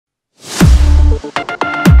Hey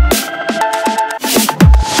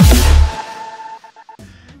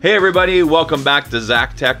everybody, welcome back to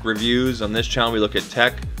Zach Tech Reviews. On this channel we look at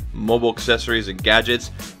tech, mobile accessories, and gadgets.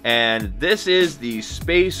 And this is the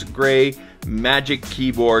space gray Magic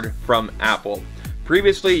Keyboard from Apple.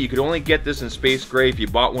 Previously, you could only get this in space gray if you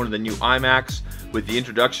bought one of the new iMacs. With the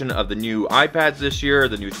introduction of the new iPads this year,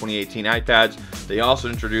 the new 2018 iPads, they also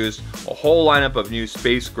introduced a whole lineup of new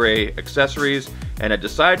space gray accessories, and I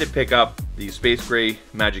decided to pick up the space gray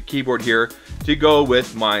Magic Keyboard here to go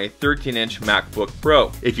with my 13-inch MacBook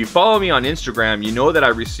Pro. If you follow me on Instagram, you know that I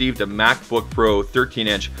received a MacBook Pro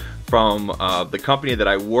 13-inch from the company that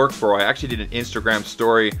I work for. I actually did an Instagram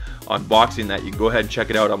story unboxing that. You can go ahead and check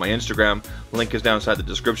it out on my Instagram. Link is down inside the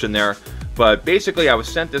description there. But basically I was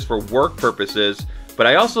sent this for work purposes, but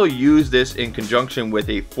I also use this in conjunction with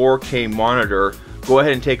a 4K monitor. Go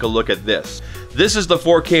ahead and take a look at this. This is the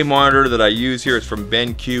 4K monitor that I use here. It's from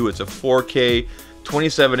BenQ. It's a 4K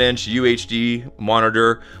 27-inch UHD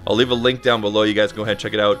monitor. I'll leave a link down below. You guys go ahead and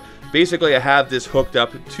check it out. Basically I have this hooked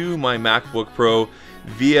up to my MacBook Pro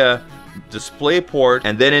via DisplayPort,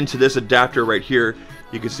 and then into this adapter right here.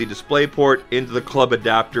 You can see DisplayPort into the club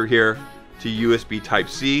adapter here to USB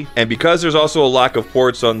Type-C. And because there's also a lack of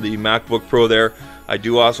ports on the MacBook Pro there, I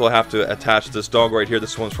do also have to attach this dongle right here.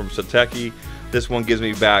 This one's from Satechi. This one gives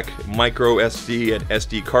me back micro SD and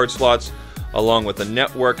SD card slots, along with a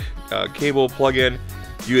network cable plug-in,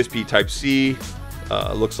 USB Type-C,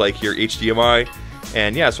 looks like here HDMI.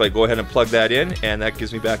 And yeah, so I go ahead and plug that in, and that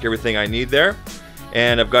gives me back everything I need there.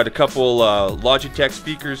 And I've got a couple Logitech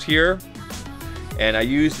speakers here. And I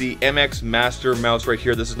use the MX Master mouse right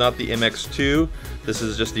here. This is not the MX2. This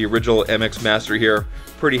is just the original MX Master here.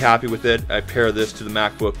 Pretty happy with it. I pair this to the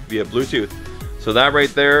MacBook via Bluetooth. So that right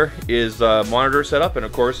there is monitor setup, and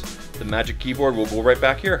of course the Magic Keyboard will go right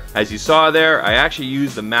back here. As you saw there, I actually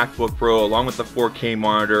use the MacBook Pro along with the 4K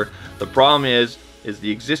monitor. The problem is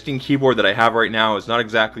the existing keyboard that I have right now is not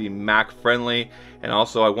exactly Mac friendly, and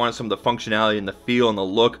also I wanted some of the functionality and the feel and the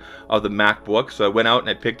look of the MacBook, so I went out and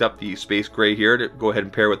I picked up the space gray here to go ahead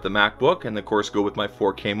and pair with the MacBook, and of course go with my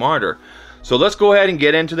 4K monitor. So let's go ahead and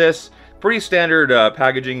get into this. Pretty standard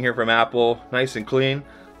packaging here from Apple, nice and clean.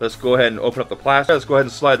 Let's go ahead and open up the plastic. Let's go ahead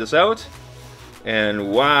and slide this out,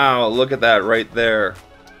 and wow, look at that right there.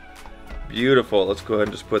 Beautiful. Let's go ahead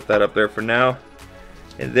and just put that up there for now.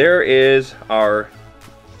 And there is our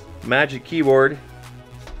Magic Keyboard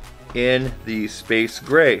in the space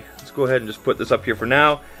gray. Let's go ahead and just put this up here for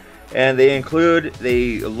now. And they include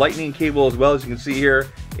the lightning cable as well, as you can see here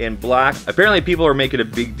in black. Apparently people are making a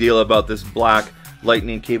big deal about this black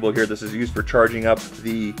lightning cable here. This is used for charging up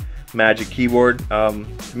the Magic Keyboard. To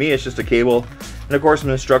me it's just a cable, and of course an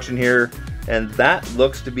instruction here, and that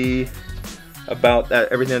looks to be about that,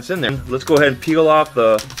 everything that's in there. Let's go ahead and peel off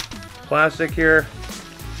the plastic here.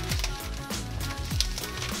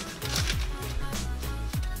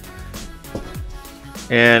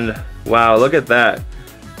 And wow, look at that.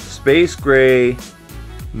 Space gray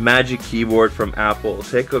Magic Keyboard from Apple.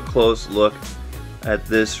 Take a close look at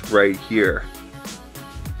this right here.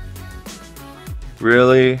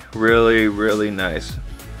 Really, really, really nice.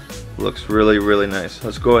 Looks really, really nice.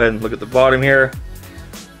 Let's go ahead and look at the bottom here.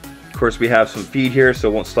 Of course we have some feet here so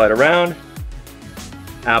it won't slide around.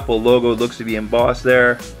 Apple logo looks to be embossed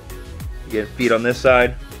there. You get feet on this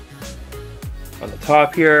side. On the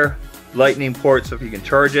top here, lightning port so if you can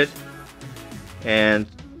charge it, and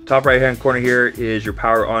top right hand corner here is your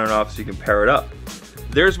power on and off so you can pair it up.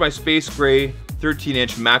 There's my space gray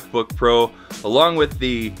 13-inch MacBook Pro along with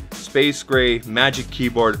the space gray Magic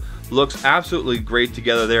Keyboard. Looks absolutely great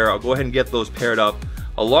together there. I'll go ahead and get those paired up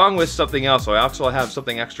along with something else. So I also have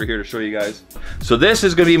something extra here to show you guys. So this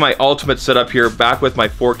is going to be my ultimate setup here, back with my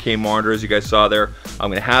 4K monitor. As you guys saw there, I'm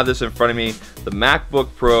going to have this in front of me. The MacBook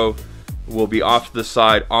Pro will be off to the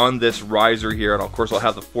side on this riser here, and of course I'll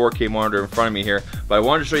have the 4K monitor in front of me here. But I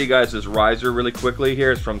wanted to show you guys this riser really quickly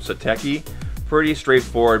here. It's from Satechi. Pretty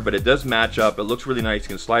straightforward, but it does match up. It looks really nice. You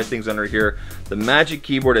can slide things under here. The Magic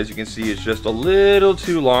Keyboard, as you can see, is just a little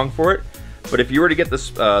too long for it. But if you were to get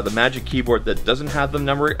this the Magic Keyboard that doesn't have the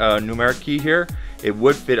numeric key here, it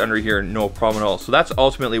would fit under here, no problem at all. So that's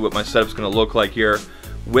ultimately what my setup's going to look like here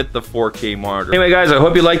with the 4K monitor. Anyway guys, I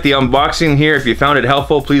hope you liked the unboxing here. If you found it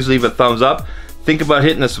helpful, please leave a thumbs up. Think about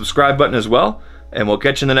hitting the subscribe button as well, and we'll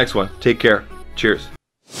catch you in the next one. Take care. Cheers.